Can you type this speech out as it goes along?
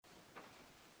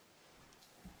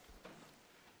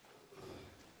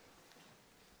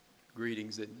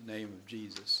greetings in the name of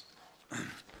Jesus. I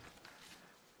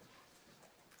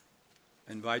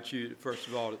invite you, first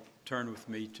of all, to turn with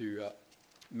me to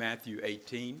Matthew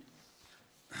 18.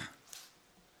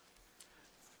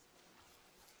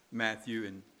 Matthew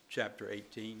in chapter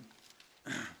 18.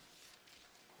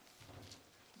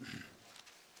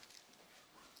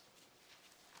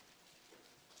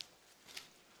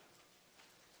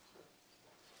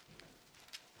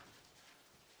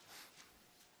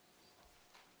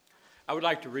 I would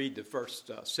like to read the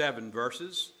first 7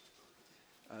 verses,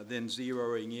 then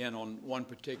zeroing in on one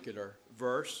particular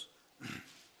verse.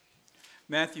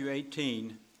 Matthew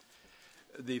 18,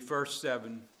 the first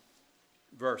 7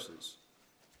 verses.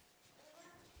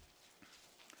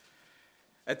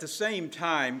 At the same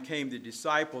time came the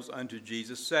disciples unto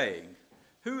Jesus, saying,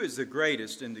 Who is the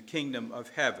greatest in the kingdom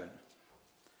of heaven?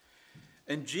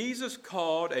 And Jesus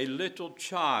called a little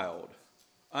child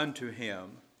unto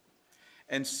him,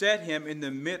 and set him in the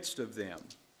midst of them,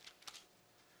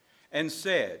 and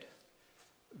said,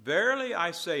 Verily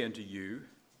I say unto you,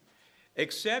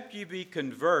 except ye be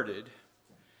converted,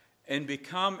 and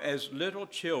become as little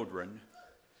children,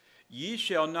 ye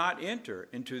shall not enter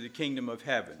into the kingdom of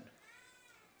heaven.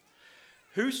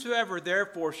 Whosoever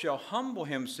therefore shall humble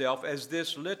himself as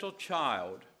this little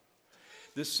child,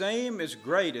 the same is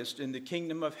greatest in the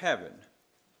kingdom of heaven.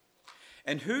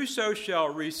 And whoso shall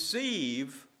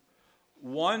receive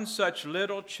one such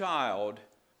little child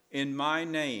in my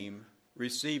name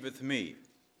receiveth me.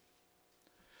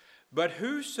 But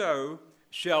whoso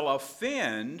shall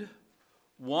offend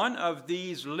one of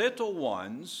these little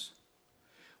ones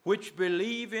which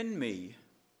believe in me,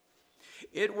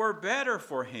 it were better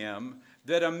for him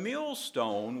that a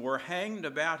millstone were hanged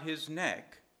about his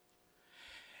neck,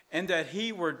 and that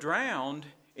he were drowned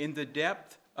in the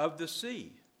depth of the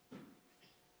sea.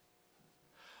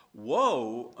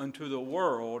 Woe unto the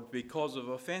world because of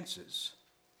offenses!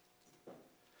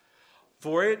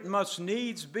 For it must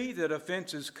needs be that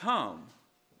offenses come,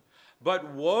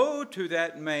 but woe to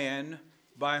that man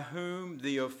by whom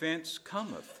the offense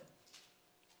cometh.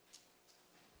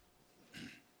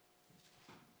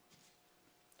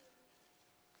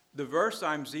 The verse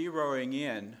I'm zeroing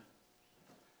in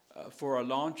for a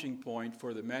launching point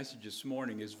for the message this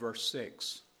morning is verse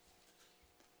 6.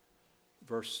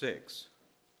 Verse 6.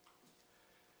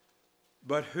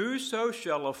 But whoso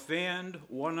shall offend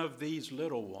one of these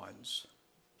little ones,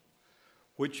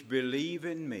 which believe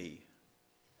in me,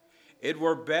 it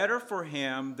were better for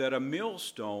him that a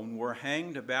millstone were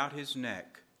hanged about his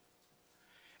neck,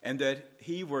 and that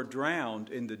he were drowned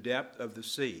in the depth of the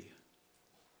sea.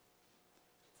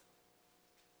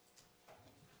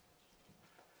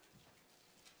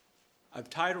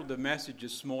 I've titled the message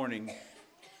this morning,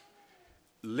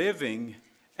 Living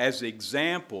as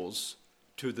Examples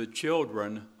to the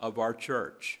Children of Our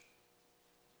Church.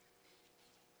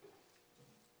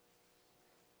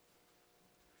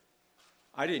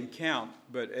 I didn't count,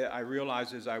 but I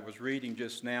realized as I was reading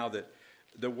just now that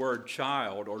the word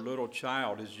child or little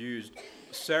child is used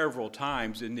several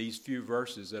times in these few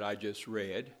verses that I just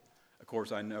read. Of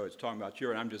course, I know it's talking about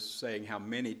children. I'm just saying how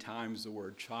many times the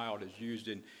word child is used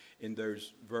in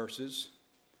those verses.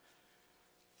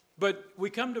 But we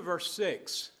come to verse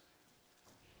 6.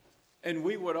 And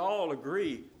we would all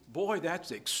agree, boy,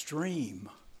 that's extreme.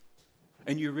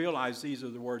 And you realize these are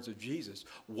the words of Jesus.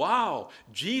 Wow,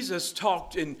 Jesus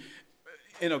talked in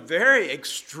a very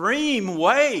extreme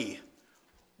way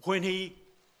when he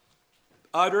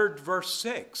uttered verse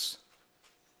 6.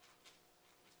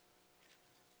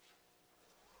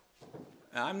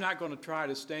 Now, I'm not going to try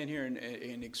to stand here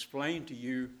and explain to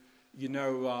you,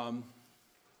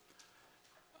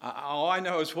 all I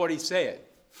know is what he said.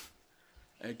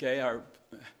 Okay,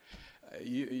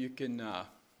 you can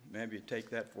maybe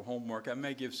take that for homework. I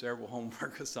may give several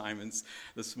homework assignments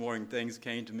this morning. Things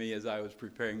came to me as I was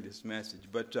preparing this message.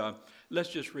 But let's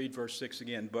just read verse 6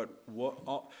 again.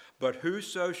 But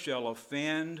whoso shall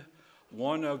offend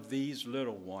one of these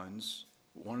little ones,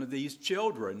 one of these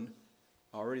children,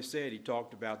 I already said he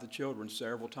talked about the children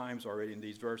several times already in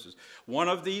these verses. One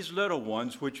of these little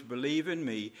ones which believe in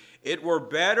me, it were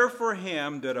better for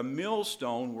him that a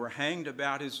millstone were hanged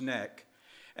about his neck,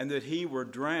 and that he were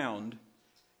drowned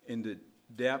in the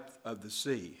depth of the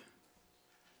sea.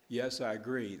 Yes, I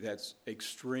agree, that's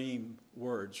extreme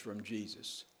words from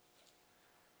Jesus.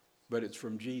 But it's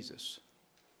from Jesus.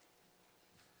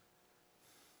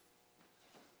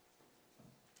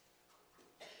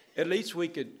 At least we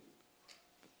could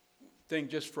think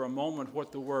just for a moment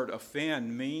what the word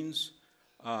offend means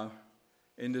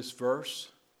in this verse.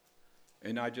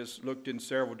 And I just looked in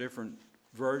several different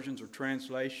versions or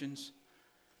translations.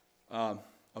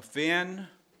 offend,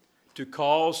 to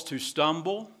cause to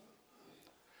stumble,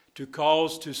 to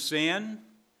cause to sin,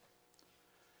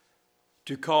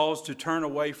 to cause to turn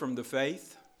away from the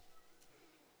faith.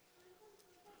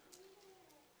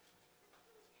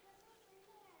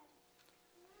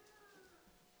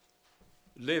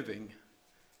 Living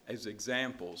as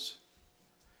examples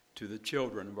to the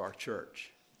children of our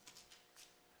church.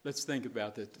 Let's think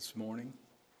about that this morning.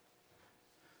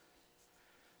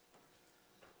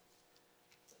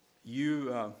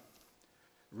 You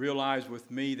realize with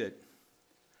me that,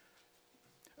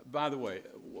 by the way,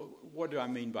 what do I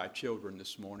mean by children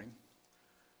this morning?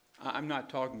 I'm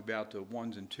not talking about the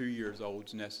 1 and 2 years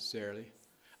olds necessarily.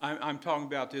 I'm talking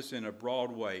about this in a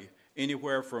broad way.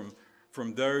 Anywhere from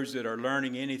those that are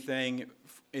learning anything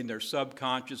in their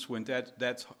subconscious, when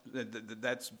that's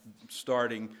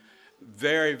starting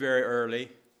very, very early.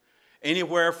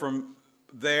 Anywhere from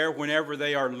there, whenever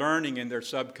they are learning in their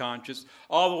subconscious,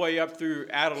 all the way up through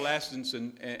adolescence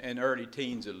and early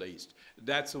teens at least.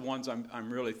 That's the ones I'm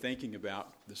really thinking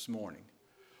about this morning.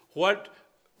 What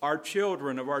our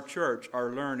children of our church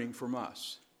are learning from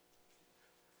us.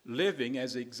 Living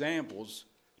as examples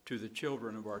to the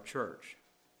children of our church.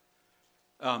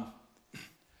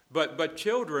 But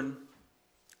children,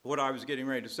 what I was getting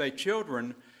ready to say,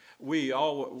 children, we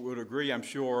all would agree, I'm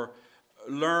sure,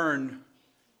 learn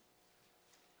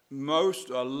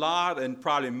a lot and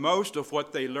probably most of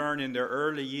what they learn in their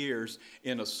early years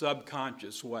in a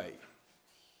subconscious way.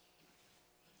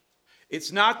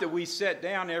 It's not that we sit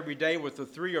down every day with a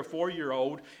 3 or 4 year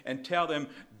old and tell them,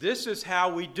 this is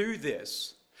how we do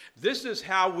this. This is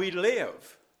how we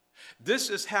live. This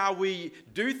is how we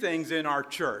do things in our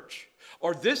church.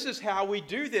 Or this is how we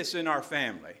do this in our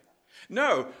family.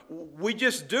 No, we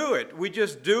just do it. We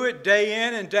just do it day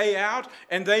in and day out.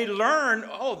 And they learn,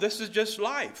 oh, this is just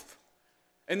life.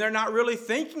 And they're not really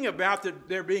thinking about that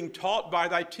they're being taught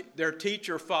by their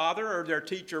teacher father or their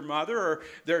teacher mother or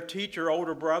their teacher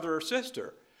older brother or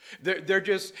sister. They're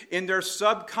just, in their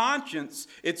subconscious,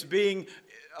 it's being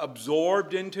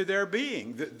absorbed into their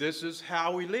being. This is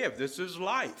how we live. This is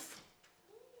life.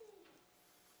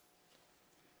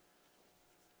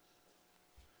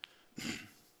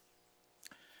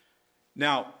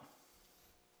 Now,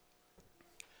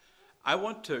 I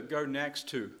want to go next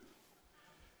to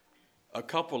a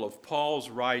couple of Paul's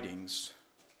writings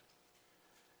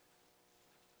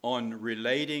on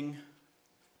relating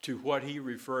to what he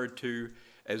referred to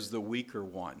as the weaker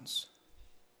ones.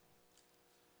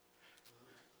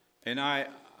 And I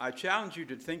challenge you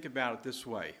to think about it this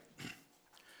way.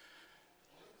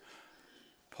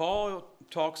 Paul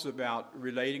talks about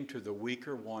relating to the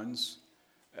weaker ones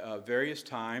various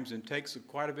times and takes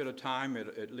quite a bit of time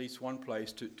at least one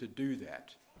place to do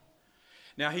that.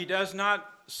 Now, he does not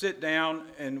sit down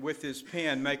and with his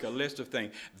pen make a list of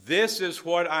things. This is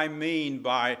what I mean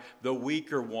by the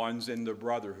weaker ones in the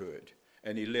brotherhood.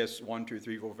 And he lists 1, 2,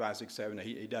 3, 4, 5, 6, 7, 8.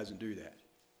 He doesn't do that.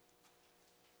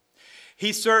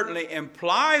 He certainly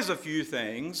implies a few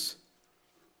things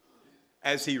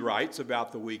as he writes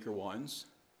about the weaker ones.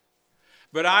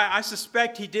 But I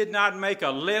suspect he did not make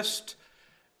a list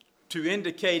to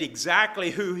indicate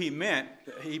exactly who he meant.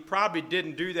 He probably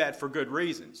didn't do that for good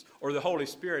reasons, or the Holy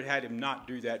Spirit had him not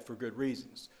do that for good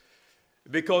reasons.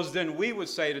 Because then we would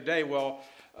say today, well,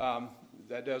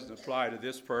 that doesn't apply to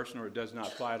this person, or it does not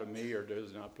apply to me, or it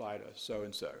does not apply to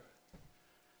so-and-so.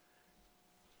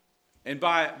 And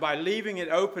by leaving it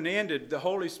open-ended, the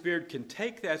Holy Spirit can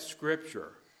take that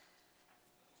scripture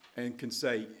and can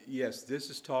say, yes, this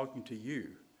is talking to you,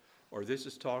 or this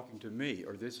is talking to me,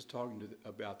 or this is talking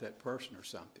about that person or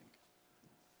something.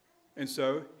 And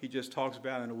so he just talks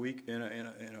about it in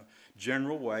a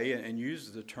general way and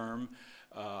uses the term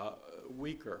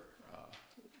weaker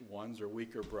ones or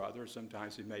weaker brothers.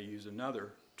 Sometimes he may use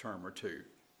another term or two.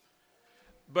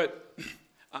 But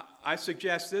I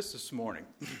suggest this morning.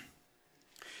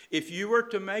 If you were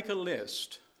to make a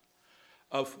list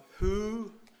of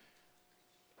who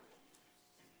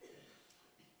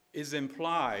is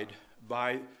implied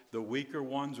by the weaker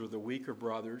ones or the weaker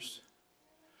brothers,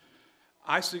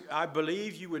 I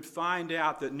believe you would find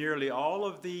out that nearly all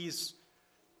of this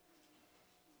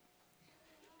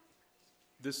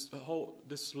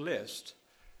list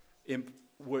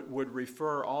would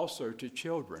refer also to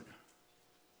children.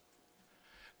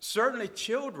 Certainly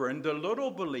children, the little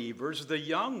believers, the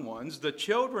young ones, the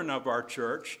children of our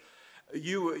church,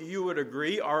 you would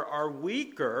agree, are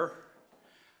weaker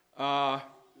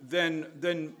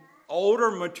than older,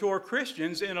 mature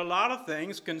Christians in a lot of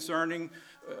things concerning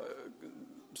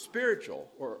spiritual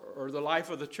or the life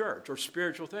of the church or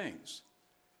spiritual things.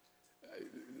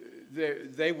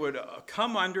 they would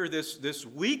come under this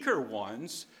weaker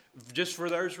ones just for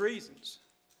those reasons.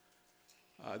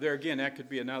 There again, that could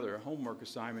be another homework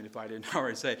assignment if I didn't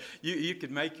already say. You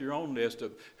could make your own list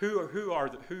of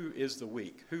who is the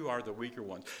weak, who are the weaker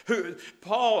ones.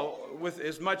 Paul, with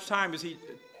as much time as he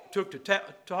took to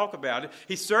talk about it,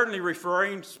 he's certainly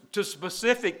referring to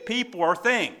specific people or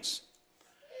things.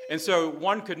 And so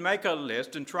one could make a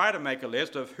list and try to make a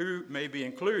list of who may be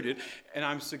included. And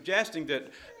I'm suggesting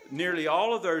that nearly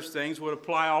all of those things would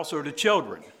apply also to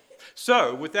children.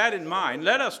 So with that in mind,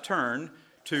 let us turn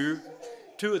to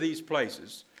two of these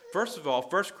places. First of all,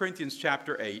 1 Corinthians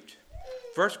chapter 8.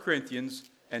 1 Corinthians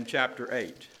and chapter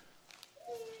 8.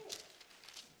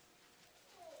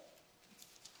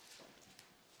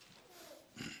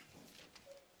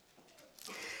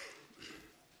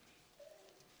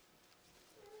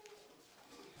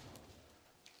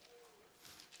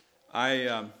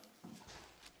 I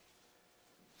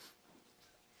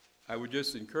would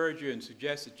just encourage you and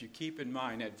suggest that you keep in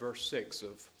mind at verse 6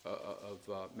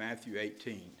 of Matthew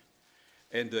 18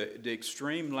 and the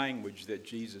extreme language that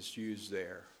Jesus used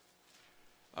there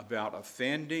about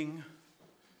offending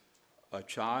a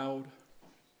child,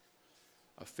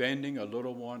 offending a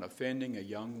little one, offending a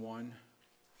young one,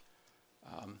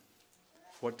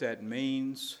 what that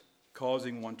means,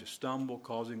 causing one to stumble,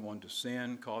 causing one to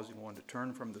sin, causing one to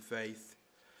turn from the faith.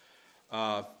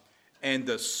 And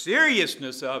the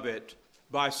seriousness of it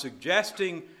by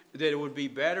suggesting that it would be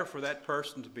better for that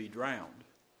person to be drowned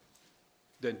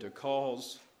than to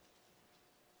cause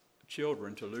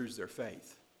children to lose their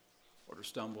faith or to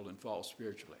stumble and fall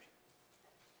spiritually.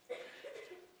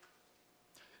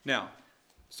 Now,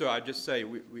 so I just say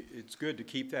it's good to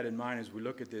keep that in mind as we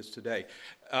look at this today.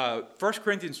 1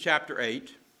 Corinthians chapter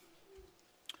 8.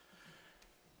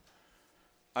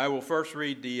 I will first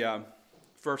read the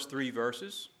first 3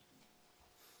 verses.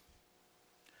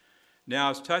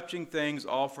 Now, as touching things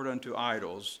offered unto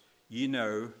idols, ye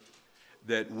know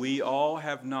that we all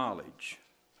have knowledge.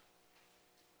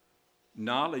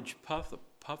 Knowledge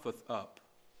puffeth up,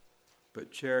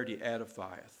 but charity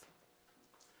edifieth.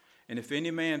 And if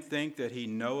any man think that he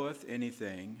knoweth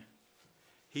anything,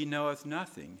 he knoweth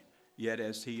nothing, yet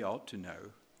as he ought to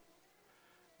know.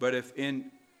 But if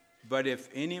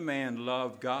any man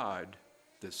love God,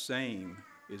 the same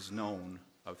is known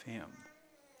of him.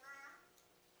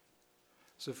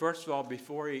 So first of all,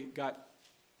 before he got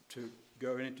to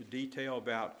go into detail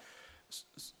about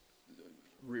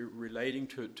relating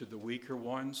to the weaker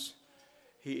ones,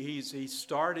 he's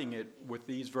starting it with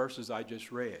these verses I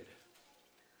just read.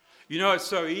 You know, it's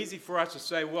so easy for us to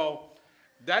say, well,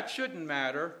 that shouldn't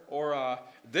matter, or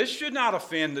this should not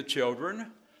offend the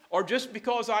children, or just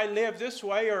because I live this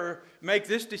way or make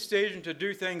this decision to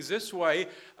do things this way,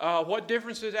 what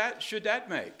difference should that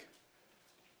make?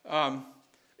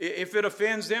 If it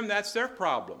offends them, that's their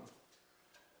problem.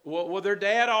 Well, their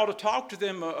dad ought to talk to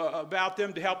them about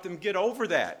them to help them get over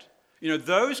that. You know,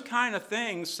 those kind of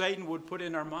things Satan would put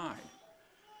in our mind.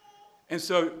 And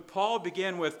so Paul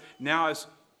began with, now as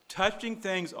touching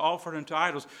things offered unto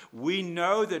idols, we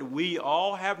know that we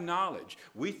all have knowledge.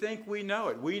 We think we know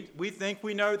it. We think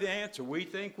we know the answer. We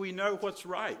think we know what's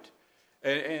right.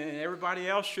 And everybody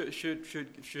else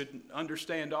should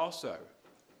understand also.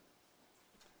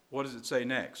 What does it say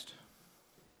next?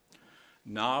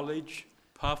 Knowledge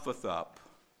puffeth up.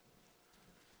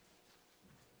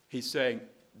 He's saying,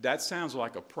 that sounds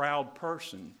like a proud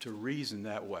person to reason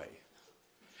that way.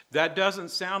 That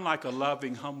doesn't sound like a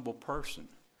loving, humble person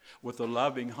with a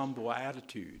loving, humble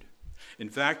attitude. In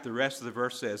fact, the rest of the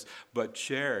verse says, but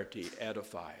charity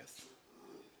edifieth.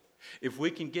 If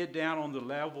we can get down on the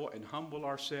level and humble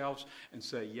ourselves and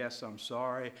say, yes, I'm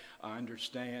sorry, I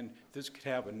understand this could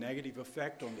have a negative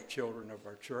effect on the children of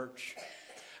our church.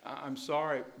 I'm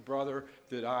sorry, brother,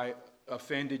 that I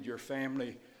offended your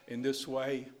family in this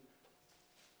way.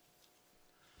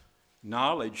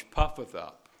 Knowledge puffeth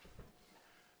up,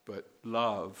 but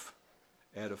love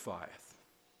edifieth.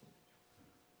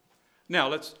 Now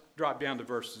let's drop down to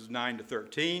verses 9 to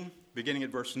 13, beginning at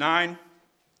verse 9.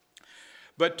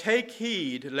 But take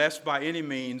heed lest by any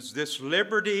means this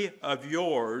liberty of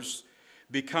yours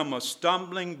become a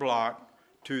stumbling block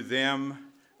to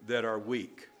them that are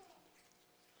weak.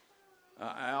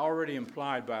 I already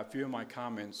implied by a few of my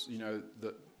comments, you know,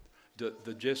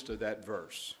 the gist of that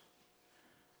verse.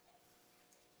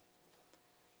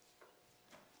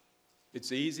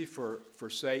 It's easy for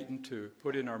Satan to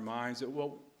put in our minds that,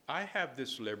 well, I have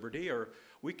this liberty, or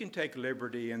we can take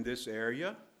liberty in this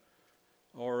area,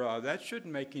 or that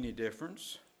shouldn't make any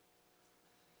difference.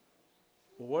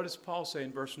 Well, what does Paul say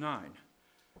in verse 9?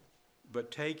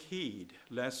 But take heed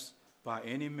lest by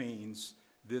any means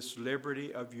this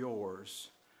liberty of yours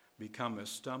become a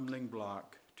stumbling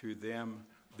block to them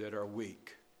that are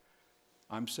weak.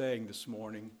 I'm saying this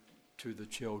morning, to the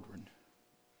children.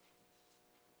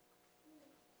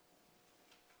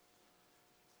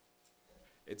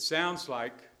 It sounds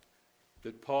like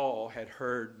that Paul had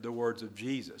heard the words of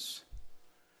Jesus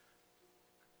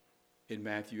in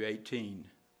Matthew 18,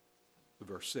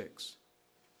 verse 6.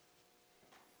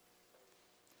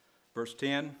 Verse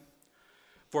 10,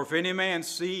 for if any man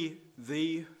see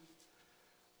thee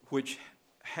which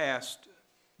hast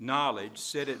knowledge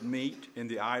sit at meat in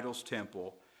the idol's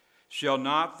temple, shall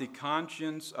not the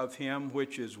conscience of him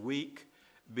which is weak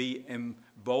be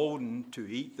emboldened to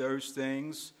eat those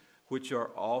things which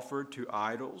are offered to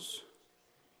idols?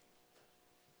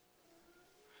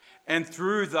 And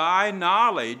through thy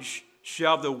knowledge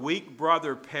shall the weak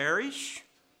brother perish,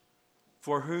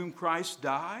 for whom Christ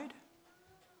died?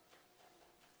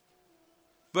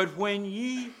 But when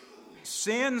ye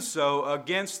sin so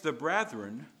against the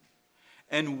brethren,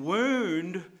 and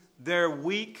wound their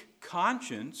weak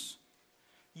conscience,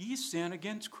 ye sin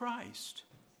against Christ.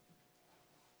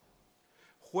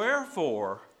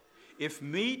 Wherefore, if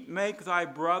meat make thy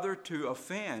brother to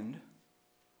offend,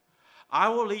 I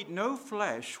will eat no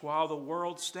flesh while the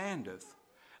world standeth,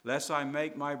 lest I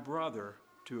make my brother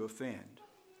to offend.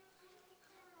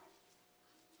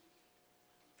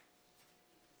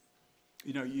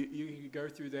 You know, you go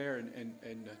through there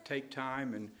and take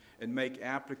time and make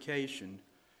application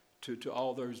to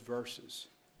all those verses.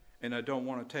 And I don't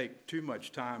want to take too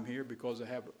much time here because I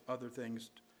have other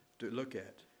things to look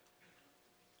at.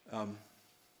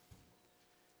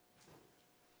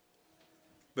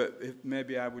 But if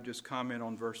maybe I would just comment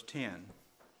on verse 10.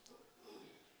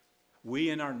 We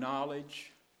in our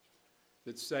knowledge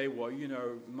that say, well, you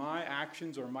know, my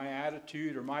actions or my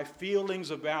attitude or my feelings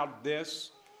about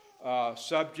this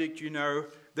subject, you know,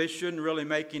 they shouldn't really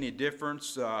make any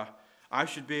difference. I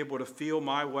should be able to feel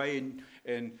my way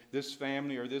and this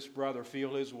family or this brother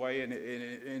feel his way, and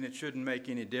it shouldn't make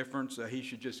any difference. He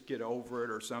should just get over it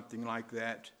or something like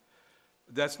that.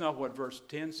 That's not what verse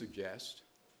 10 suggests.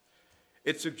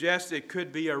 It suggests it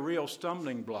could be a real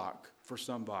stumbling block for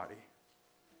somebody.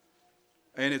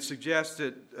 And it suggests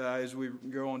that as we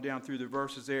go on down through the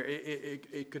verses there,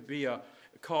 it could be a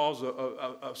cause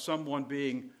of someone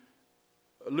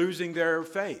losing their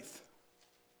faith.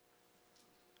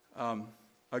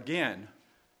 Again,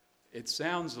 it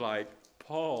sounds like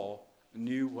Paul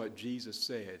knew what Jesus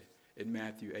said in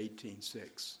Matthew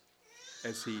 18:6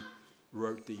 as he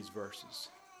wrote these verses.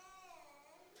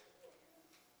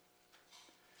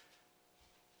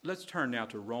 Let's turn now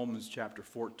to Romans chapter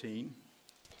 14.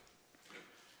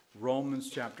 Romans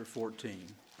chapter 14.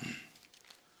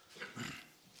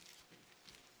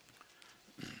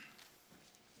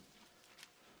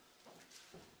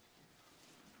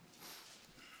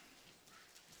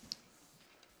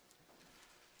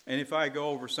 And if I go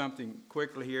over something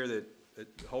quickly here that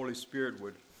the Holy Spirit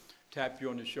would tap you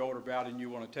on the shoulder about and you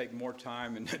want to take more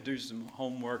time and do some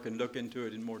homework and look into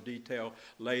it in more detail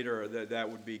later, that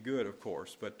would be good, of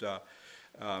course. But,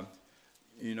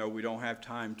 you know, we don't have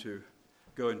time to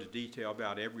go into detail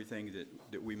about everything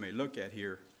that we may look at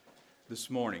here this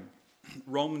morning.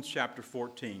 Romans chapter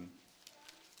 14.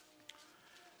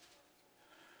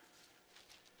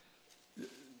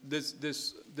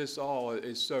 This all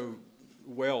is so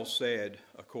well said,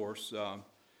 of course,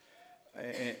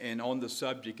 and on the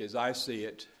subject as I see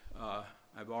it,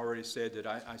 I've already said that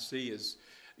I see as,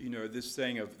 you know, this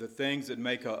thing of the things that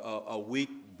make a weak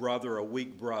brother,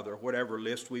 whatever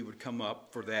list we would come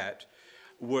up for that,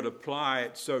 would apply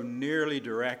it so nearly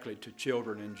directly to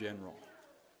children in general.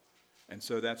 And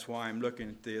so that's why I'm looking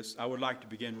at this. I would like to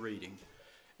begin reading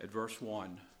at verse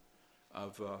 1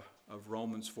 of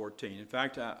Romans 14. In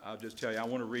fact, I'll just tell you, I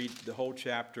want to read the whole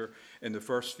chapter and the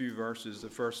first few verses, the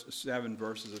first 7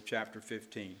 verses of chapter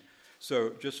 15. So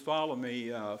just follow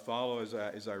me,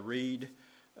 as I read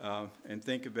and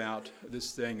think about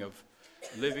this thing of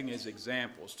living as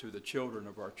examples to the children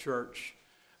of our church,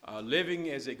 living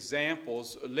as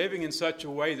examples, living in such a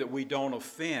way that we don't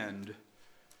offend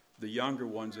the younger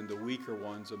ones and the weaker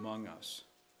ones among us.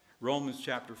 Romans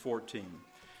chapter 14.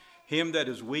 Him that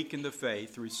is weak in the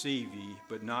faith receive ye,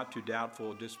 but not to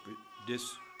doubtful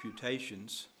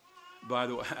disputations. By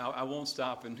the way, I won't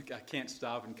stop and I can't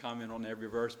stop and comment on every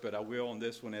verse, but I will on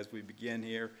this one as we begin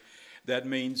here. That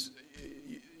means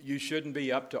you shouldn't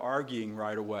be up to arguing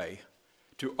right away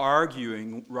to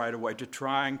arguing right away, to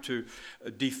trying to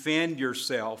defend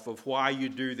yourself of why you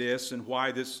do this and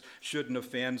why this shouldn't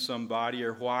offend somebody,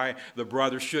 or why the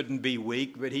brother shouldn't be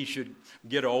weak, but he should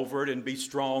get over it and be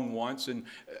strong once, and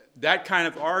that kind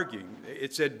of arguing.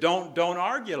 It said, don't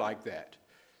argue like that.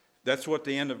 That's what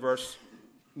the end of verse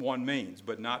 1 means,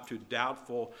 but not to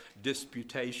doubtful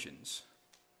disputations.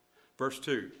 Verse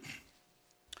 2.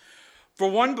 For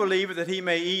one believeth that he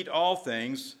may eat all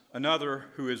things, another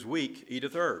who is weak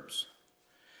eateth herbs.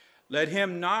 Let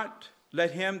him not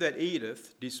Let him that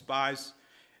eateth despise,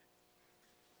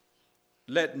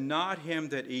 let not him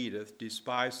that eateth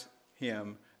despise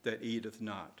him that eateth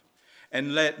not.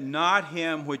 And let not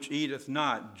him which eateth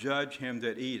not judge him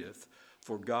that eateth,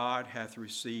 for God hath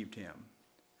received him.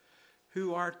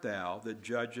 Who art thou that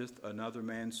judgest another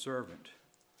man's servant?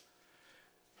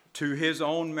 To his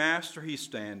own master he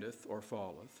standeth or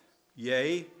falleth.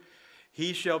 Yea,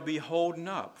 he shall be holden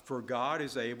up, for God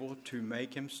is able to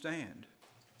make him stand.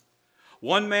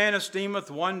 One man esteemeth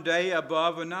one day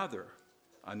above another,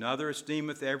 another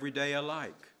esteemeth every day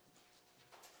alike.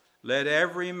 Let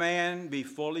every man be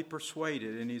fully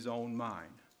persuaded in his own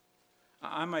mind.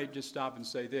 I might just stop and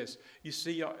say this. You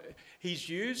see, he's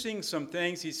using some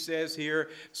things he says here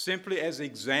simply as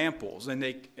examples, and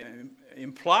they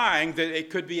implying that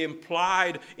it could be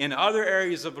implied in other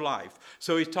areas of life.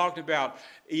 So he's talked about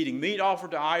eating meat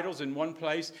offered to idols in one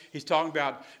place. He's talking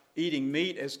about eating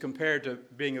meat as compared to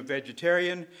being a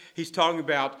vegetarian. He's talking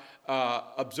about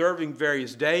observing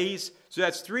various days. So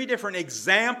that's three different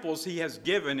examples he has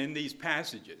given in these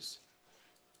passages.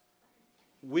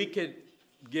 We could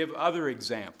give other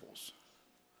examples.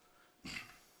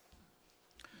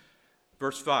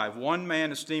 Verse 5, one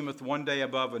man esteemeth one day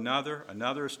above another,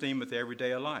 another esteemeth every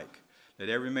day alike. Let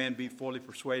every man be fully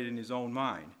persuaded in his own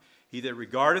mind. He that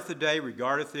regardeth the day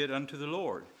regardeth it unto the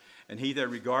Lord. And he that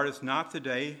regardeth not the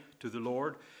day to the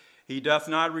Lord, he doth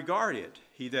not regard it.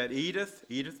 He that eateth,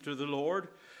 eateth to the Lord.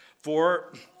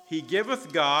 For he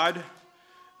giveth God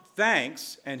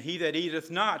thanks, and he that eateth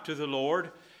not to the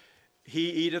Lord, he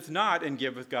eateth not and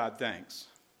giveth God thanks.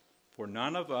 For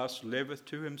none of us liveth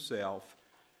to himself,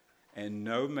 and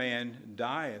no man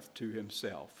dieth to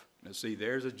himself. Now see,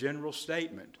 there's a general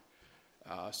statement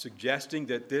suggesting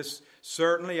that this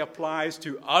certainly applies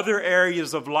to other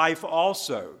areas of life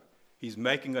also. He's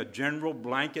making a general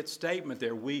blanket statement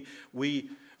there. We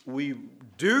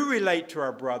do relate to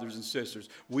our brothers and sisters.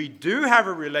 We do have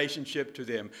a relationship to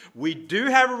them. We do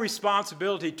have a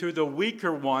responsibility to the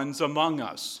weaker ones among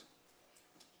us.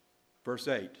 Verse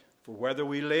 8, for whether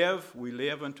we live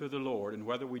unto the Lord, and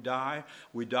whether we die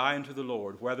unto the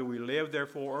Lord. Whether we live,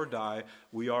 therefore, or die,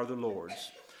 we are the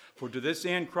Lord's. For to this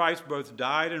end Christ both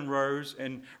died and rose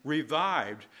and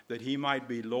revived, that he might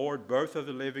be Lord both of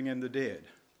the living and the dead.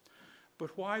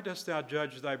 But why dost thou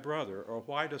judge thy brother, or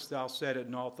why dost thou set at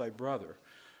naught thy brother?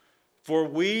 For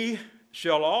we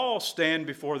shall all stand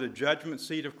before the judgment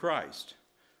seat of Christ.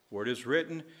 For it is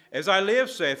written, as I live,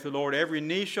 saith the Lord, every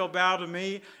knee shall bow to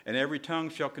me, and every tongue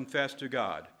shall confess to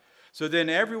God. So then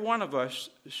every one of us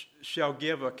shall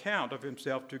give account of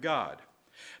himself to God.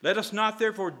 Let us not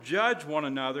therefore judge one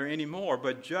another any more,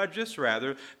 but judge this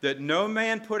rather, that no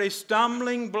man put a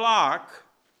stumbling block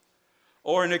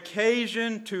or an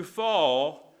occasion to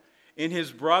fall in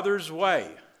his brother's way.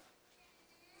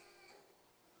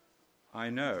 I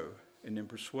know and am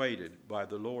persuaded by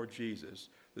the Lord Jesus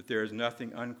that there is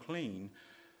nothing unclean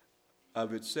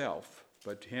of itself,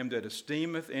 but to him that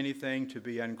esteemeth anything to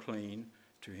be unclean,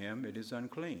 to him it is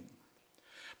unclean.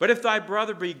 But if thy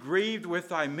brother be grieved with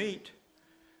thy meat,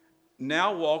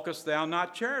 now walkest thou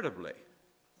not charitably.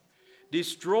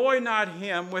 Destroy not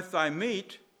him with thy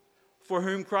meat, for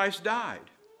whom Christ died.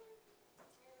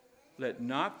 Let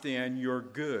not then your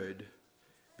good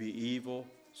be evil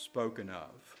spoken of.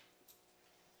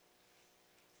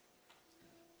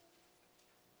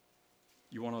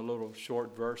 You want a little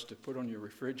short verse to put on your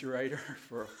refrigerator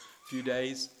for a few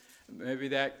days? Maybe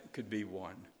that could be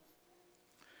one.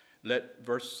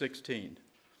 Verse 16.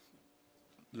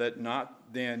 Let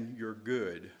not then your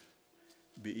good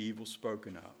be evil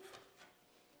spoken of.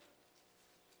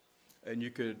 And you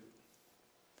could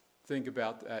think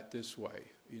about that this way.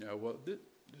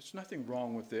 There's nothing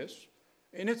wrong with this.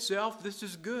 In itself, this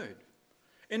is good.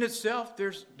 In itself,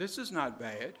 this is not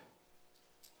bad.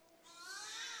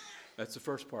 That's the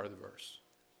first part of the verse.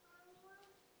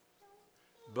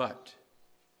 But,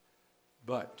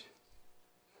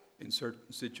 in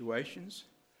certain situations,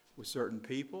 with certain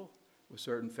people, with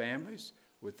certain families,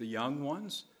 with the young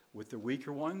ones, with the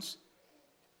weaker ones,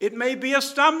 it may be a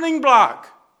stumbling block.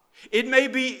 It may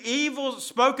be evil,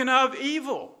 spoken of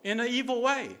evil, in an evil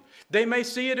way. They may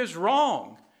see it as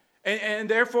wrong. And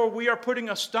therefore we are putting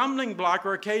a stumbling block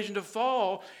or occasion to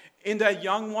fall in that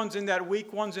young ones, in that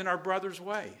weak ones, in our brother's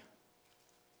way.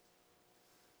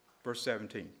 Verse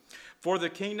 17. For the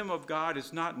kingdom of God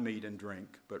is not meat and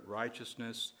drink, but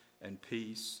righteousness and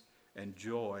peace and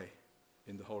joy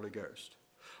in the Holy Ghost.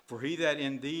 For he that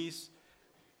in these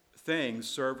things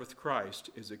serveth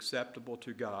Christ is acceptable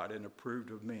to God and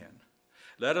approved of men.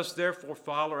 Let us therefore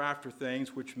follow after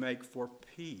things which make for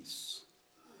peace.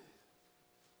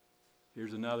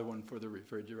 Here's another one for the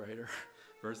refrigerator.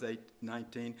 Verse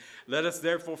 19. Let us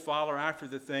therefore follow after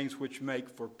the things which make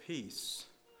for peace,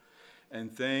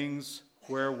 and things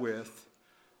wherewith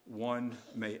one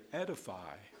may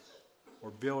edify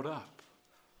or build up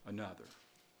another.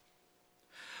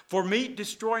 For meat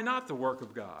destroy not the work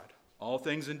of God. All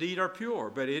things indeed are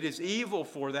pure, but it is evil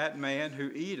for that man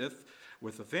who eateth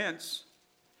with offense.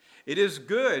 It is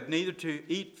good neither to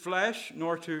eat flesh,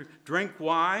 nor to drink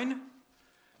wine,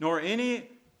 nor any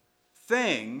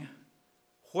thing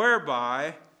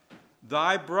whereby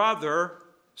thy brother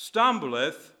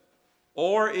stumbleth,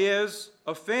 or is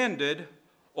offended,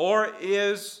 or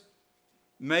is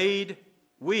made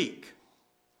weak.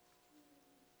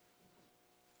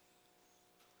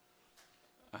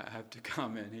 I have to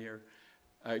comment here.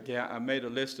 I made a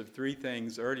list of 3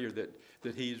 things earlier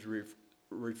that he's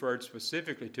referred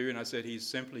specifically to, and I said he's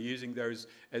simply using those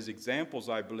as examples,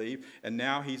 I believe, and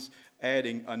now he's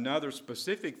adding another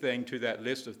specific thing to that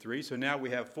list of 3. So now we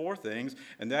have 4 things,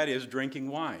 and that is drinking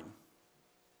wine.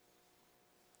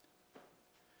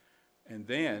 And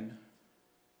then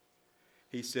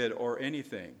he said, or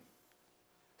anything.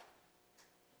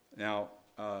 Now,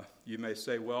 you may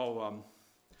say, well,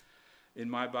 in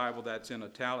my Bible that's in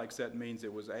italics. That means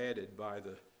it was added by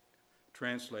the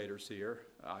translators here.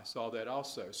 I saw that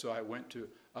also. So I went to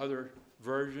other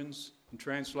versions and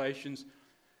translations,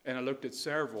 and I looked at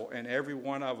several, and every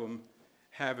one of them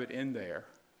have it in there.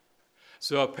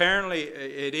 So apparently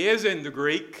it is in the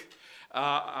Greek.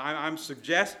 I'm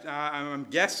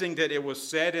guessing that it was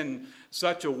said in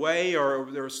such a way,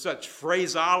 or there was such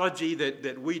phraseology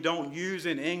that we don't use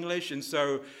in English, and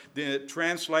so the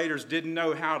translators didn't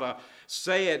know how to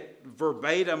say it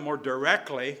verbatim or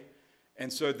directly,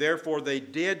 and so therefore they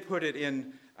did put it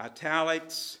in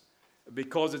italics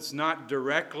because it's not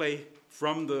directly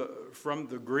from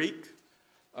the Greek.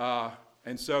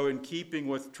 And so in keeping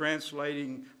with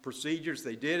translating procedures,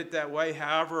 they did it that way.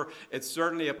 However, it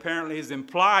certainly apparently is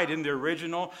implied in the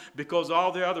original because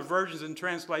all the other versions and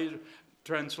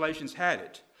translations had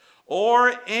it.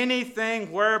 Or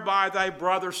anything whereby thy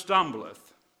brother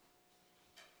stumbleth,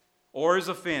 or is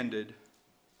offended,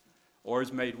 or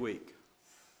is made weak.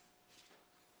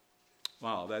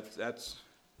 Wow,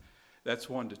 that's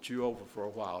one to chew over for a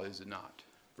while, is it not?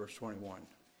 Verse 21.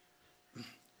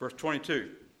 Verse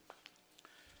 22.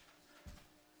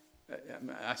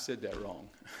 I said that wrong.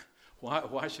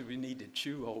 Why should we need to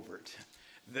chew over it?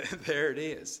 There it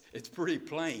is. It's pretty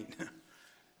plain.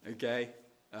 Okay?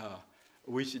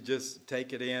 We should just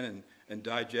take it in and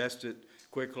digest it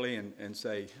quickly and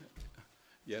say,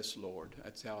 yes, Lord,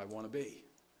 that's how I want to be.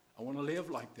 I want to live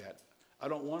like that. I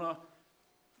want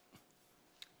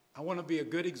to be a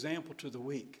good example to the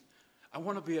weak. I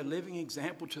want to be a living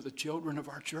example to the children of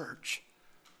our church.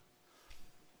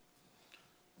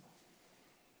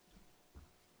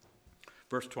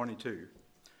 Verse 22,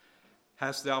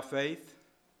 hast thou faith?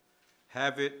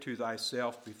 Have it to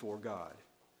thyself before God.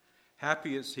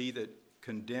 Happy is he that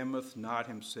condemneth not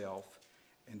himself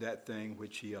in that thing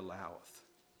which he alloweth.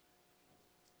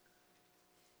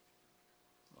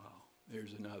 Wow,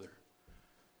 there's another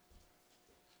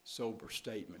sober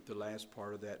statement, the last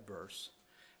part of that verse.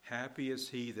 Happy is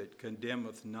he that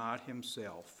condemneth not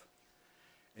himself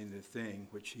in the thing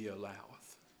which he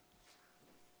alloweth.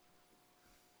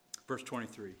 Verse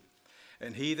 23,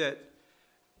 and he that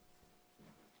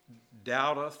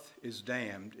doubteth is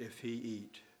damned if he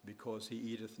eat, because he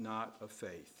eateth not of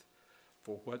faith.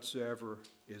 For whatsoever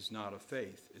is not of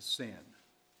faith is sin.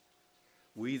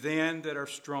 We then that are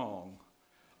strong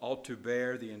ought to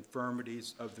bear the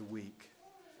infirmities of the weak,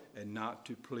 and not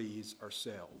to please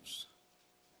ourselves.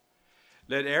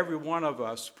 Let every one of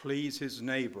us please his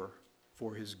neighbor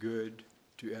for his good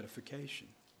to edification.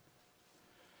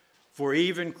 For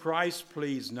even Christ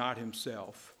pleased not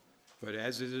himself, but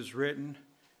as it is written,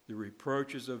 the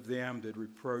reproaches of them that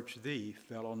reproach thee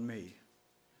fell on me.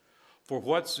 For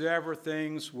whatsoever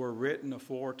things were written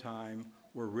aforetime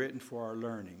were written for our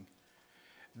learning,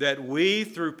 that we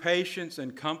through patience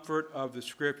and comfort of the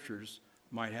Scriptures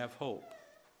might have hope.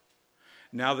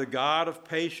 Now the God of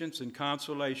patience and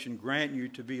consolation grant you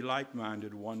to be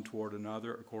like-minded one toward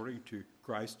another according to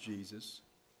Christ Jesus.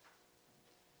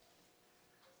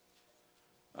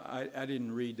 I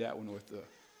didn't read that one with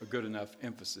a good enough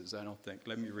emphasis, I don't think.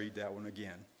 Let me read that one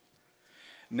again.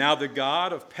 Now the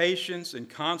God of patience and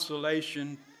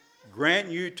consolation grant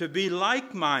you to be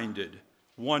like-minded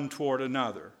one toward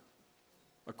another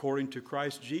according to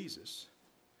Christ Jesus,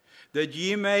 that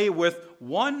ye may with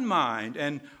one mind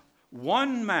and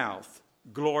one mouth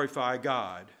glorify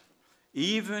God,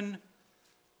 even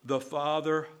the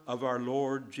Father of our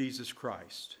Lord Jesus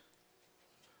Christ.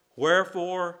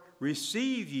 Wherefore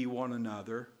receive ye one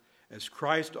another, as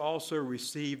Christ also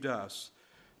received us,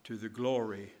 to the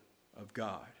glory of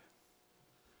God.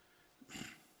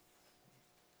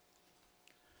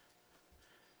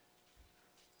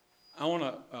 I want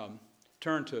to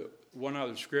turn to one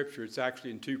other scripture. It's actually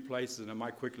in two places, and I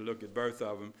might quickly look at both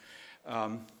of them.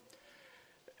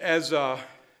 As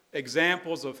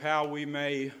examples of how we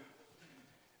may,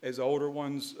 as older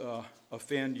ones,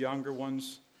 offend younger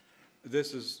ones.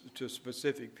 This is to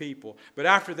specific people. But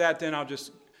after that, then I'll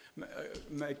just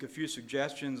make a few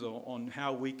suggestions on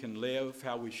how we can live,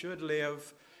 how we should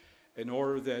live, in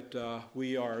order that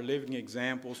we are living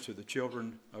examples to the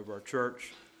children of our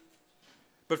church.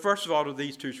 But first of all, to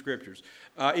these two scriptures.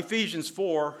 Ephesians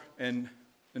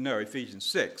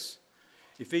 6.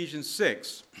 Ephesians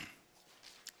 6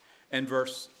 and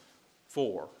verse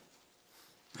 4.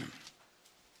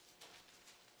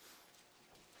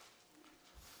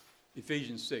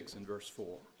 Ephesians 6 and verse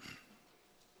 4.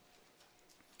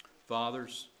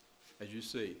 Fathers, as you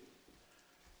see,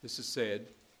 this is said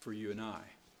for you and I.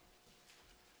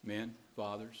 Men,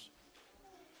 fathers.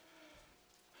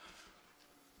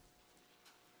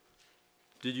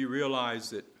 Did you realize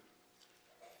that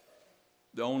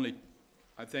I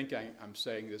think I'm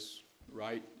saying this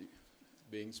right,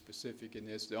 being specific in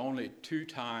this, the only two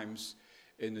times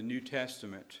in the New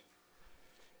Testament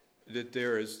that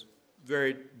there is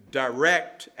very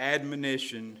direct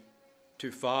admonition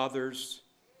to fathers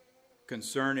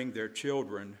concerning their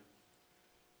children,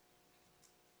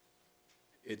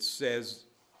 it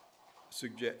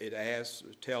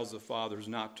tells the fathers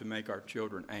not to make our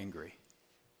children angry.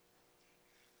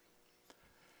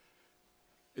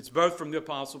 It's both from the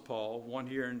Apostle Paul, one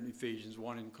here in Ephesians,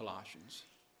 one in Colossians.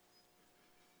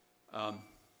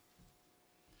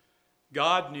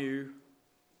 God knew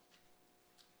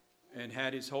and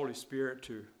had his Holy Spirit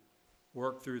to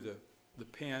work through the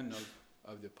pen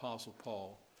of the Apostle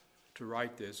Paul to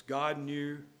write this. God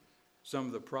knew some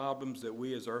of the problems that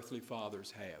we as earthly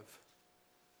fathers have.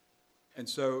 And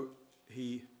so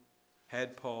he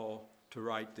had Paul to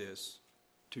write this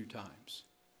 2 times.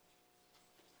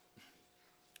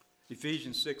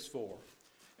 Ephesians 6:4.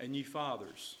 And ye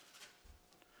fathers,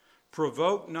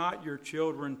 provoke not your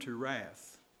children to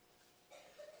wrath,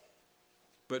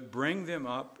 but bring them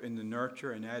up in the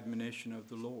nurture and admonition of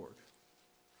the Lord.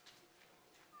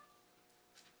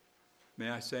 May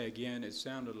I say again, it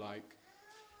sounded like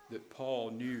that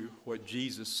Paul knew what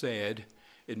Jesus said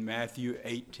in Matthew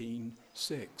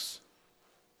 18:6.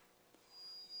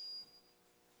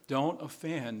 Don't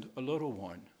offend a little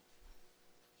one.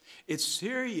 It's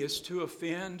serious to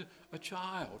offend a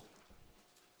child.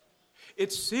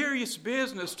 It's serious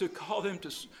business to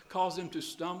cause them to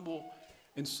stumble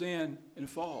and sin and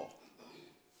fall.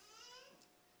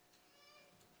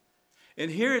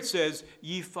 And here it says,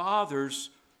 ye fathers,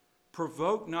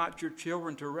 provoke not your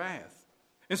children to wrath.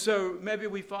 And so maybe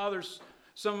we fathers,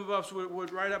 some of us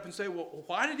would write up and say, well,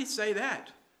 why did he say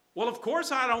that? Well, of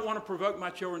course I don't want to provoke my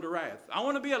children to wrath. I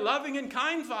want to be a loving and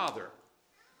kind father.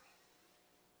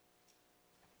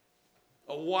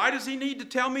 Why does he need to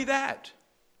tell me that?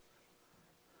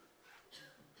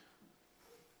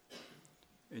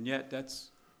 And yet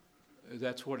that's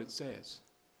what it says.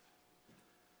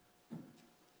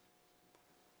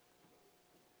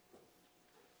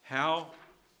 How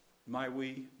might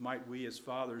we as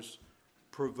fathers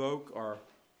provoke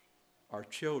our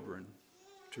children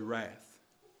to wrath?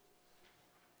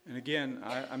 And again,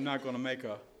 I'm not going to make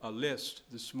a list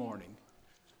this morning,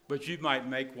 but you might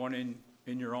make one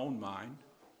in your own mind.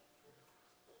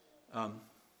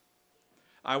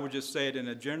 I would just say it in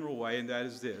a general way, and that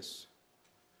is this: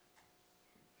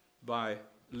 by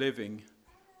living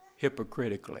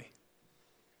hypocritically.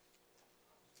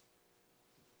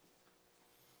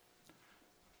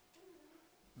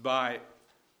 By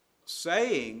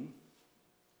saying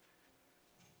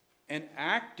and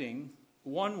acting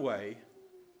one way,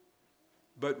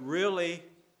 but really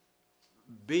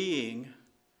being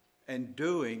and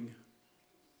doing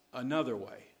another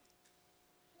way.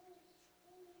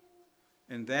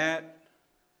 And that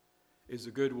is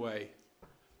a good way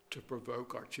to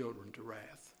provoke our children to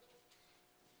wrath.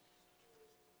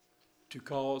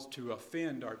 To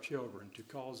offend our children, to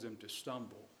cause them to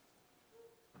stumble.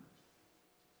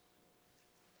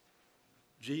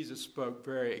 Jesus spoke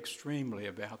very extremely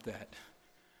about that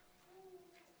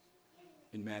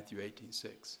in Matthew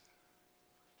 18:6.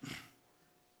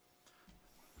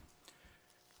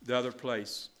 The other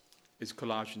place is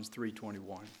Colossians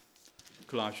 3:21.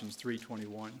 Colossians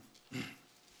 3:21.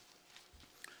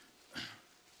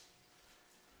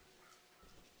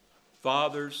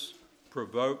 Fathers,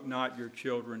 provoke not your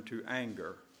children to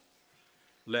anger,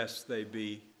 lest they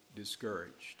be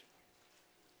discouraged.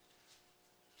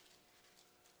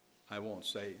 I won't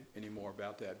say any more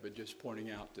about that, but just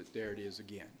pointing out that there it is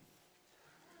again.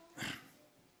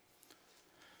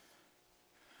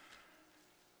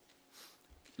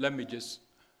 Let me just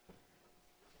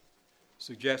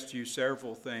suggest to you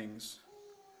several things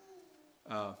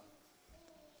how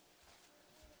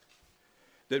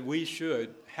we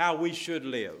should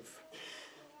live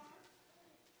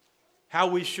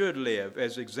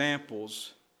as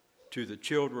examples to the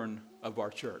children of our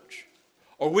church.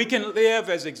 Or we can live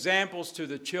as examples to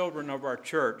the children of our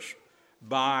church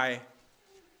by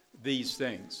these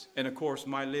things. And of course,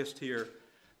 my list here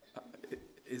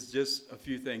is just a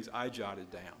few things I jotted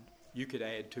down. You could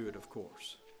add to it, of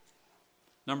course.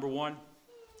 Number one,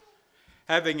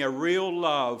 having a real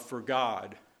love for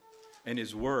God and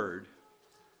His Word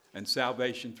and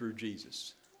salvation through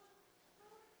Jesus.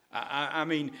 I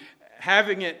mean, have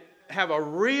a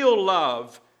real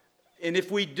love, and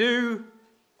if we do,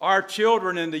 our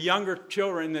children and the younger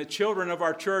children, the children of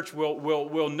our church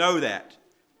will know that,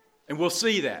 and we'll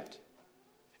see that,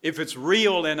 if it's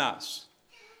real in us.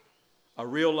 A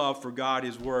real love for God,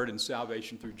 His Word, and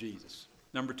salvation through Jesus.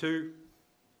 Number two,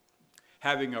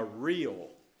 having a real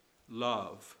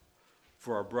love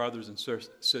for our brothers and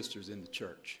sisters in the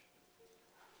church.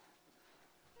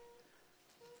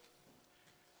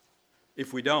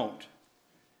 If we don't,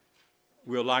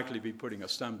 we'll likely be putting a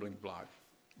stumbling block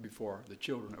before the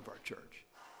children of our church.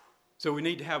 So we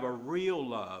need to have a real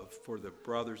love for the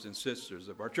brothers and sisters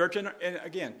of our church. And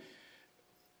again,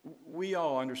 we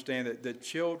all understand that the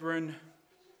children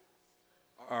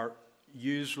are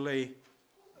usually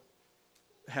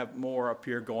have more up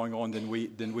here going on than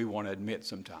we want to admit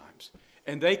sometimes.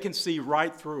 And they can see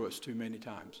right through us too many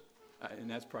times. And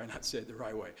that's probably not said the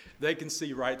right way. They can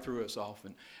see right through us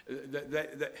often.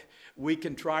 We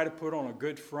can try to put on a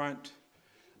good front,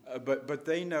 but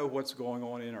they know what's going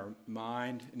on in our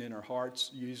mind and in our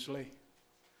hearts usually.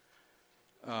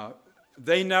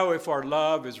 They know if our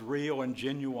love is real and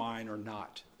genuine or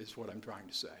not, is what I'm trying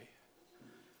to say.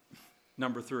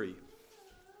 Number three,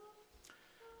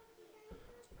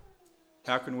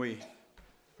 how can we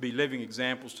be living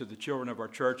examples to the children of our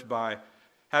church? By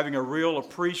having a real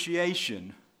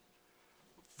appreciation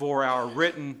for our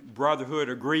written brotherhood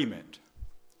agreement.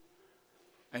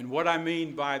 And what I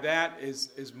mean by that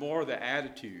is more the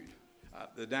attitude.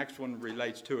 The next one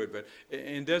relates to it, but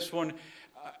in this one,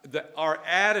 our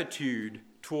attitude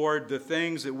toward the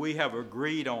things that we have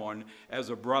agreed on as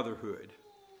a brotherhood.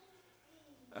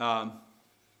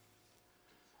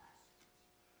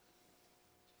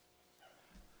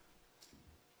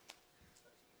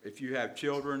 If you have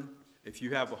children, if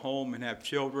you have a home and have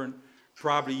children,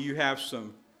 probably you have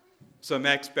some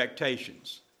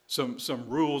expectations, some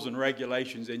rules and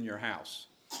regulations in your house.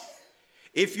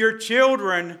 If your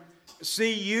children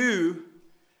see you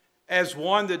as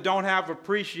one that don't have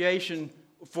appreciation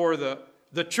for the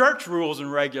church rules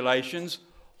and regulations,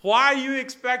 why do you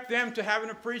expect them to have an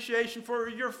appreciation for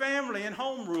your family and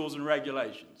home rules and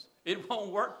regulations? It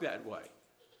won't work that way.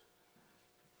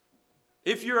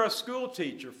 If you're a school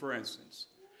teacher, for instance,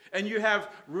 and you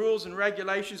have rules and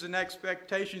regulations and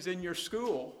expectations in your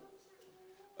school,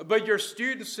 but your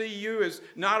students see you as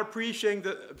not appreciating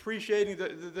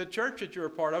the church that you're a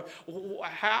part of,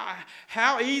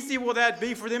 how easy will that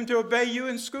be for them to obey you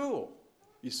in school,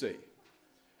 you see?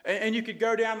 And you could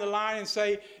go down the line and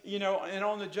say, and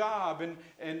on the job and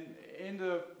in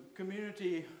the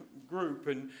community group,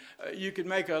 and you could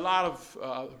make a lot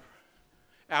of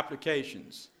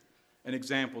applications and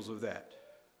examples of that.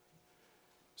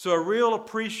 So a real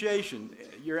appreciation,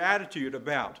 your attitude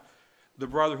about the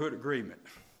brotherhood agreement.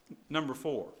 Number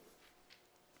 4.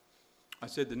 I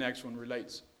said the next one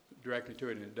relates directly to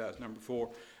it, and it does. Number 4,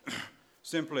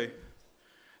 simply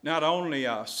not only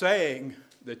saying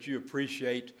that you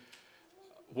appreciate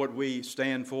what we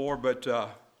stand for, but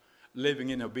living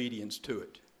in obedience to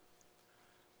it.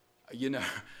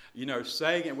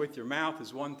 Saying it with your mouth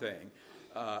is one thing.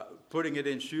 Putting it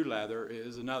in shoe leather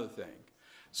is another thing.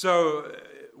 So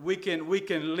we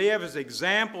can live as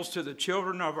examples to the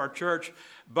children of our church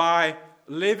by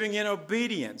living in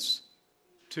obedience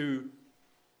to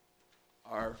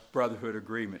our brotherhood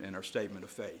agreement and our statement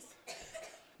of faith.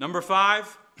 Number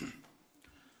 5,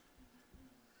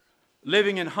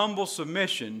 living in humble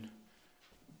submission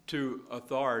to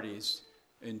authorities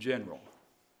in general.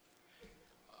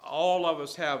 All of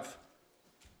us have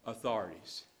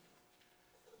authorities.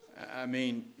 I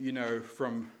mean,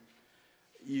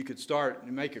 you could start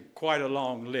and make quite a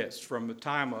long list from the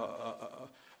time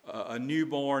a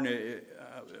newborn,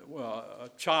 a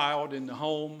child in the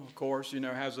home, of course,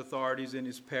 has authorities in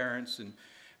his parents, and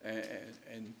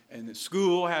the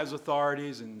school has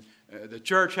authorities, and the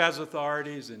church has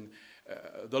authorities, and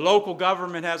the local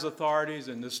government has authorities,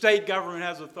 and the state government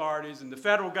has authorities, and the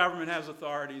federal government has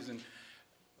authorities, and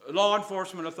law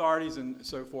enforcement authorities, and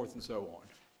so forth and so on.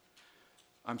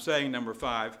 I'm saying, number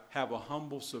 5, have a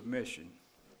humble submission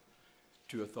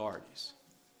to authorities.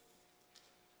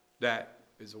 That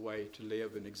is a way to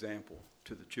live an example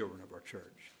to the children of our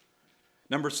church.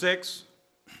 Number 6,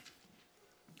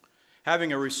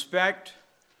 having a respect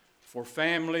for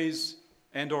families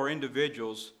and or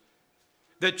individuals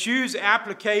that choose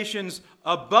applications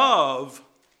above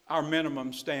our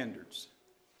minimum standards.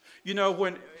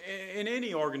 When in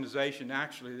any organization,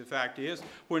 actually, the fact is,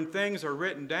 when things are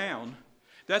written down,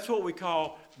 that's what we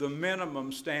call the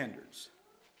minimum standards.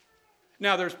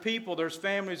 Now, there's people, there's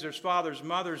families, there's fathers,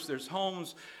 mothers, there's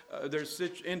homes, there's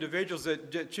individuals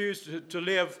that choose to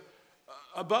live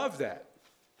above that.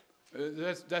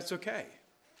 That's okay.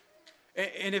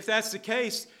 And if that's the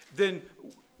case, then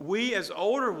we as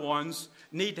older ones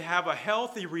need to have a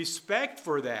healthy respect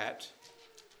for that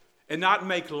and not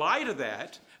make light of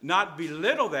that, not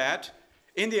belittle that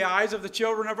in the eyes of the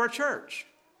children of our church.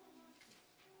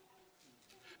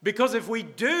 Because if we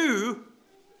do,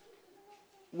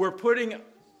 we're putting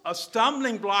a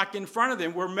stumbling block in front of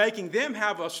them. We're making them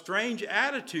have a strange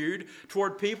attitude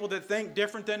toward people that think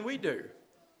different than we do.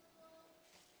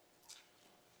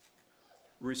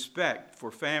 Respect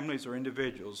for families or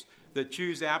individuals that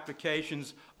choose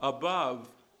applications above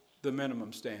the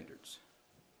minimum standards.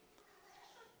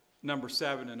 Number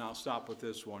 7, and I'll stop with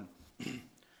this one.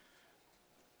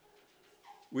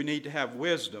 We need to have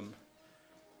wisdom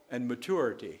and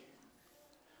maturity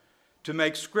to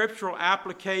make scriptural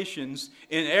applications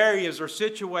in areas or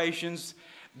situations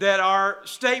that our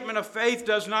statement of faith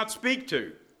does not speak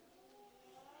to.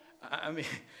 I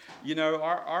mean,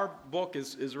 our book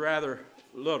is rather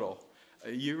little.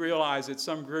 You realize that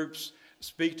some groups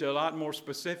speak to a lot more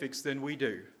specifics than we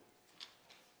do.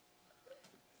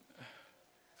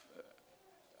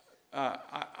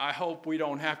 I hope we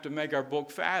don't have to make our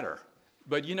book fatter.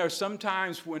 But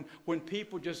sometimes when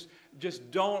people just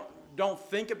don't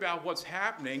think about what's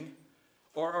happening,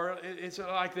 or it's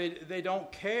like they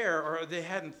don't care, or they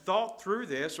hadn't thought through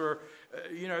this, or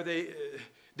they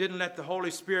didn't let the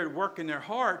Holy Spirit work in their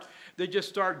heart, they just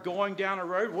start going down a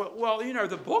road. Well,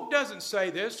 the book doesn't say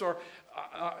this, or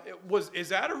is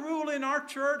that a rule in our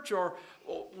church? Or,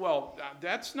 well,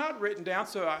 that's not written down,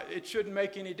 so it shouldn't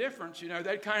make any difference,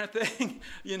 that kind of thing.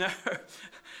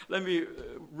 Let me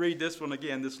read this one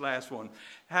again, this last one.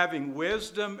 Having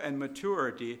wisdom and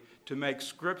maturity to make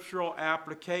scriptural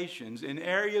applications in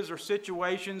areas or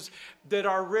situations that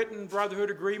our written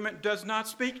brotherhood agreement does not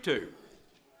speak to.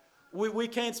 We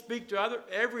can't speak to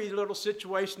every little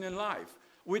situation in life.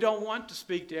 We don't want to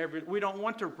speak to we don't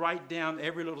want to write down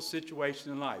every little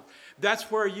situation in life. That's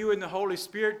where you and the Holy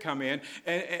Spirit come in,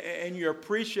 and your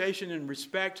appreciation and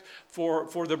respect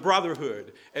for the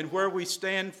brotherhood and where we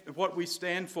stand, what we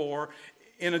stand for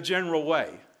in a general way.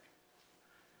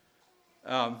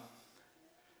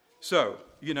 So,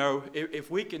 if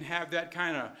we can have that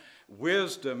kind of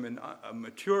wisdom and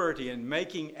maturity in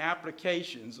making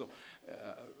applications,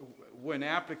 when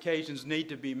applications need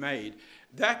to be made,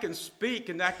 that can speak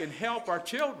and that can help our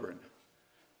children.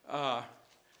 Our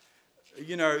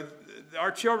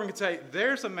children can say,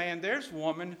 there's a man, there's a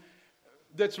woman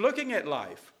that's looking at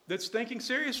life, that's thinking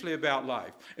seriously about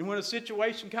life. And when a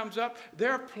situation comes up,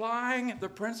 they're applying the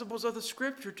principles of the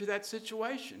Scripture to that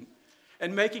situation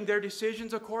and making their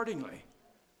decisions accordingly.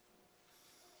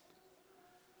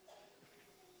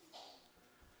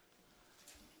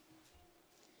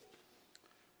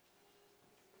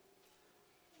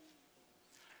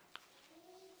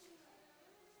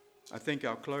 I think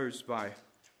I'll close by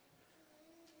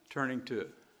turning to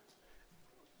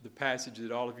the passage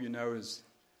that all of you know is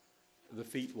the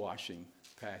feet washing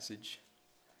passage.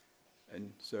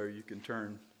 And so you can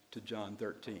turn to John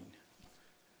 13.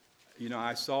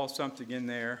 I saw something in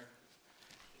there,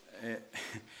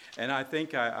 And I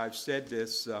think I've said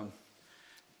this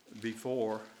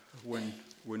before when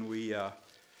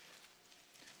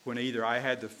either I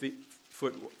had the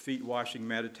feet washing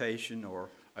meditation or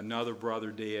another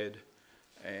brother did,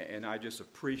 and I just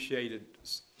appreciated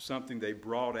something they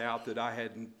brought out that I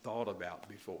hadn't thought about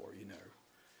before, you know.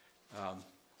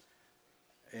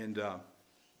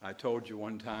 I told you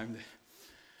one time that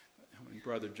when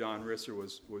Brother John Risser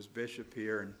was bishop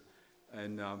here,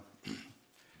 and of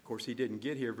course he didn't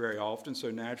get here very often,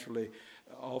 so naturally,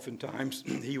 oftentimes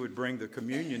he would bring the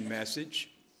communion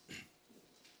message,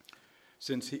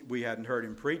 since we hadn't heard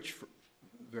him preach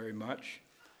very much.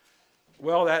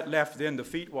 Well, that left then the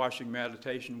feet washing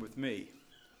meditation with me,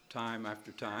 time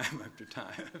after time after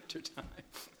time after time.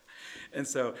 And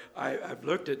so I've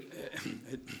looked at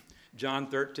John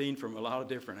 13 from a lot of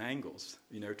different angles,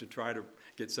 you know, to try to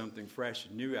get something fresh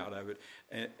and new out of it.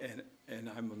 And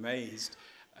I'm amazed.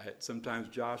 Sometimes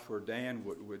Joshua or Dan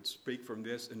would speak from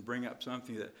this and bring up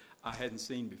something that I hadn't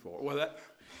seen before. Well,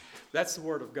 that's the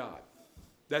Word of God.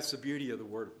 That's the beauty of the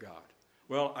Word of God.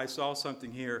 Well, I saw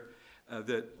something here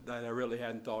that I really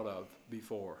hadn't thought of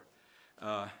before.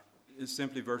 It's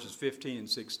simply verses 15 and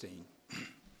 16.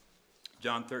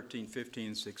 John 13, 15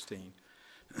 and 16.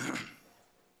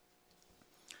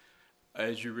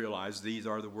 As you realize, these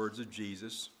are the words of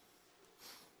Jesus.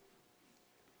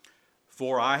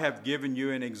 For I have given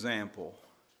you an example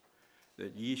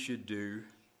that ye should do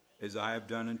as I have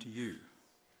done unto you.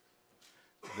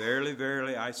 Verily,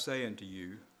 verily, I say unto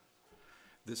you,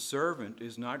 the servant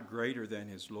is not greater than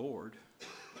his Lord,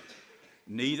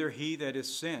 neither he that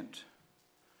is sent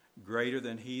greater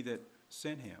than he that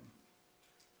sent him.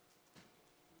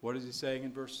 What is he saying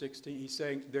in verse 16? He's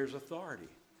saying there's authority.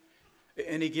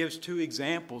 And he gives two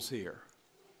examples here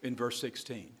in verse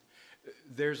 16.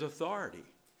 There's authority.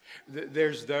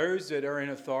 There's those that are in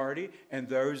authority and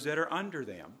those that are under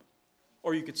them.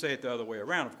 Or you could say it the other way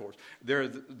around, of course. There are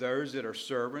those that are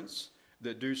servants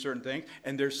that do certain things,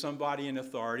 and there's somebody in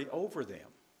authority over them.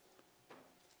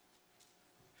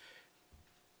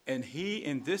 And he,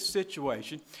 in this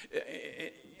situation,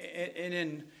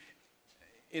 and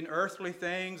in earthly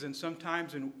things, and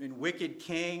sometimes in wicked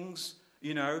kings,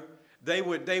 you know, they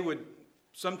would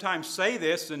sometimes say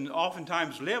this and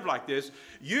oftentimes live like this.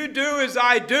 You do as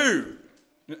I do.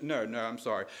 No, I'm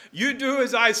sorry. You do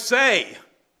as I say,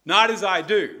 not as I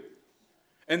do.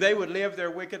 And they would live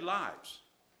their wicked lives.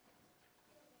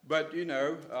 But, you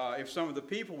know, if some of the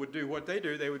people would do what they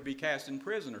do, they would be cast in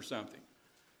prison or something.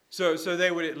 So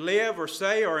they would live or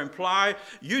say or imply,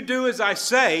 you do as I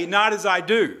say, not as I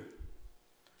do.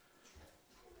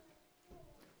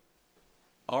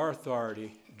 Our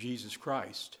authority, Jesus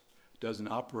Christ, doesn't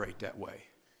operate that way.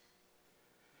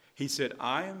 He said,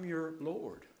 I am your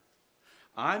Lord.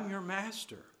 I'm your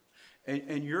master.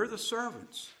 And you're the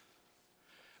servants.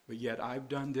 But yet I've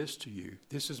done this to you.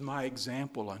 This is my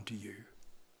example unto you.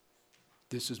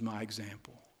 This is my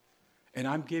example. And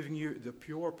I'm giving you the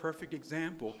pure, perfect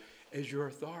example as your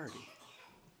authority.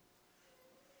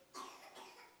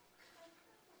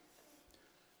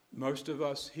 Most of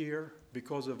us here,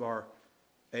 because of our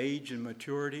age and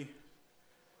maturity,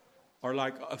 are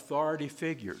like authority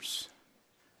figures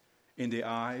in the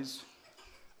eyes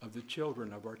of the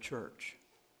children of our church.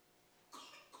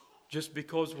 Just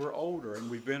because we're older and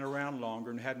we've been around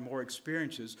longer and had more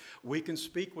experiences, we can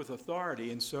speak with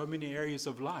authority in so many areas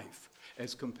of life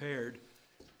as compared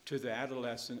to the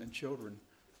adolescent and children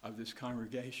of this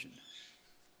congregation.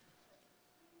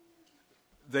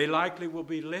 They likely will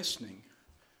be listening,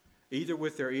 either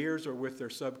with their ears or with their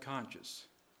subconscious.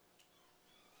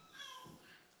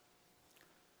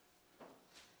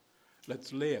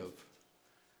 Let's live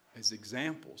as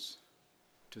examples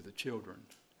to the children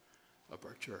of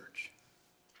our church.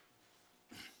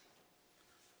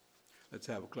 Let's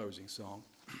have a closing song.